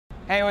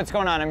Hey, what's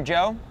going on? I'm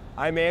Joe.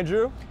 I'm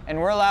Andrew.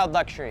 And we're Loud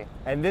Luxury.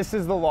 And this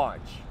is The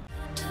Launch.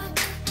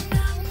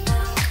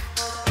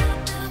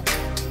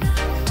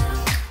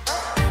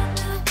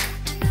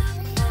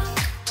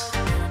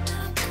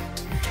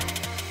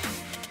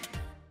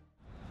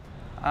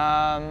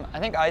 I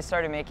think I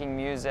started making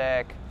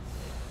music,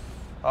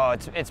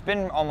 it's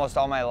been almost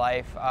all my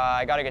life.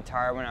 I got a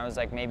guitar when I was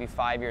like maybe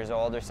 5 years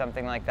old or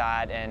something like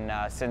that, and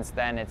since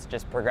then it's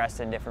just progressed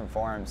in different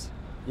forms.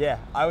 Yeah,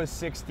 I was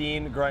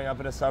 16 growing up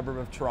in a suburb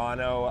of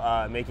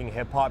Toronto, making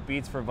hip hop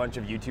beats for a bunch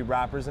of YouTube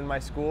rappers in my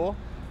school,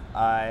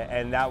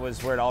 and that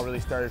was where it all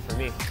really started for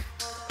me.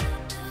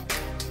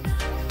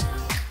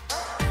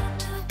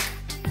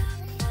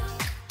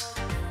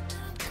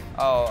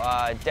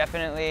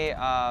 Definitely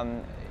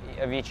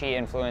Avicii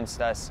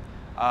influenced us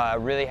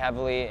really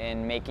heavily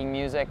in making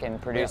music and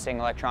producing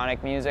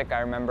electronic music. I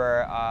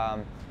remember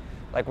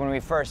like when we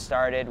first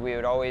started, we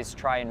would always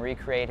try and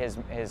recreate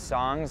his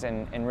songs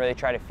and really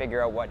try to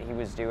figure out what he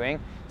was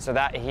doing. So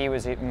that he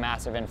was a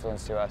massive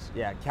influence to us.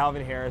 Yeah,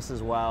 Calvin Harris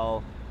as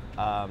well,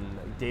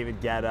 David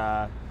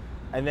Guetta.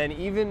 And then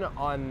even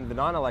on the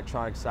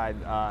non-electronic side,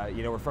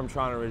 you know, we're from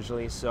Toronto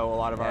originally, so a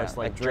lot of artists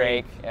like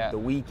Drake, The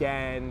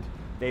Weeknd,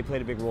 they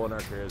played a big role in our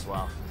career as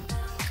well.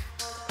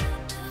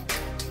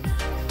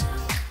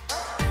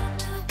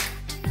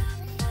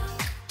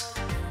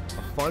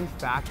 A fun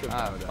fact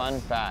about us. Fun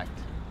fact.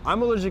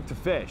 I'm allergic to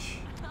fish,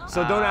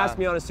 so don't ask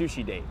me on a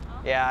sushi date.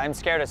 Yeah, I'm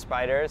scared of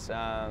spiders.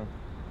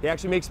 He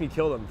actually makes me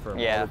kill them for him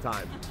all the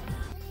time.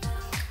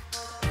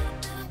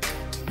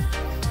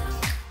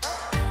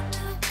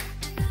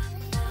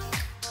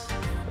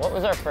 What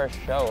was our first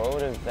show? What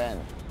would it have been?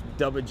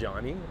 Dubba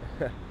Johnny,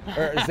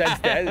 or Zed's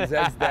Dead.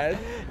 Zed's Dead.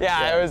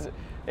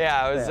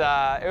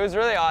 It was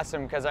really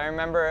awesome because I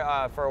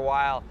remember for a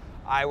while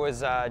I was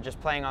just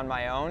playing on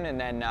my own, and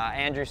then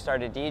Andrew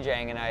started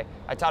DJing, and I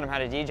taught him how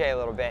to DJ a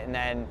little bit, and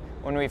then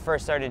when we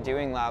first started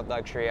doing Loud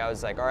Luxury, I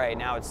was like, all right,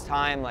 now it's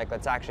time, like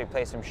let's actually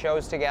play some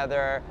shows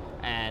together,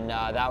 and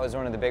that was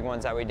one of the big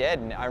ones that we did,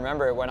 and I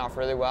remember it went off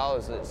really well.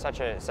 It was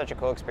such a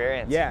cool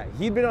experience. Yeah,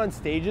 he'd been on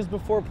stages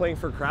before playing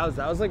for crowds.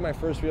 That was like my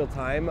first real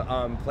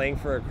time playing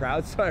for a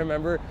crowd, so I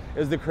remember it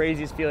was the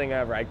craziest feeling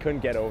ever. I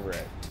couldn't get over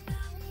it.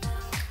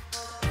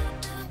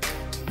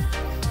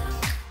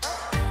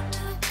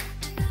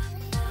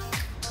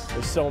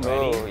 There's so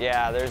many. Oh,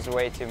 yeah, there's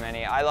way too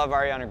many. I love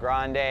Ariana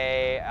Grande,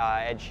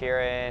 Ed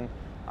Sheeran,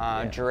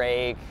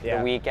 Drake, The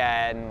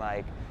Weeknd,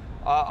 like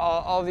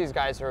all these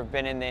guys who have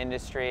been in the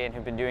industry and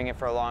who've been doing it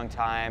for a long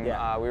time.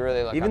 We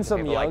really look even up to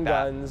some people young like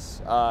that.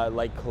 guns,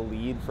 like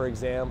Khalid, for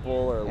example,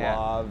 or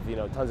Lauv. You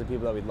know, tons of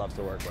people that we'd love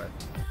to work with.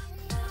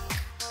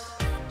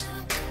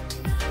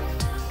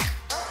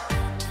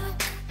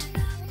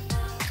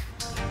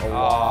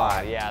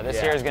 Yeah,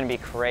 this year is going to be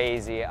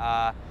crazy.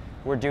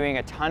 We're doing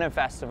a ton of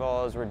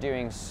festivals. We're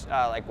doing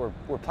like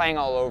we're playing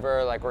all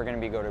over. Like we're going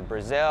to go to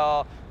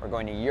Brazil. We're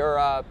going to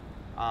Europe.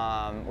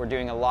 We're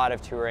doing a lot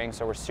of touring,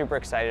 so we're super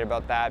excited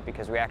about that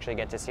because we actually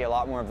get to see a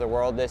lot more of the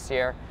world this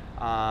year.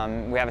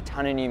 We have a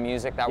ton of new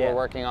music that we're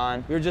working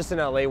on. We were just in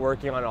LA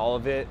working on all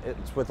of it.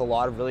 It's with a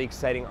lot of really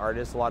exciting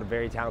artists, a lot of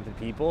very talented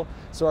people.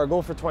 So our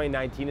goal for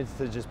 2019 is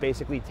to just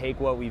basically take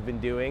what we've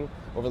been doing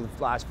over the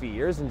last few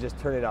years and just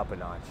turn it up a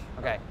notch.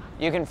 Okay,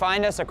 you can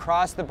find us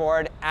across the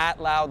board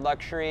at Loud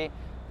Luxury,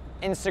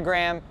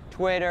 Instagram,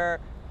 Twitter,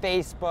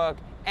 Facebook,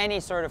 any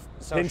sort of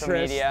social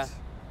Pinterest, media.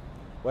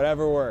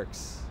 Whatever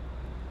works.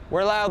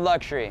 We're Loud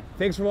Luxury.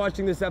 Thanks for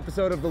watching this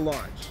episode of The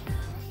Launch.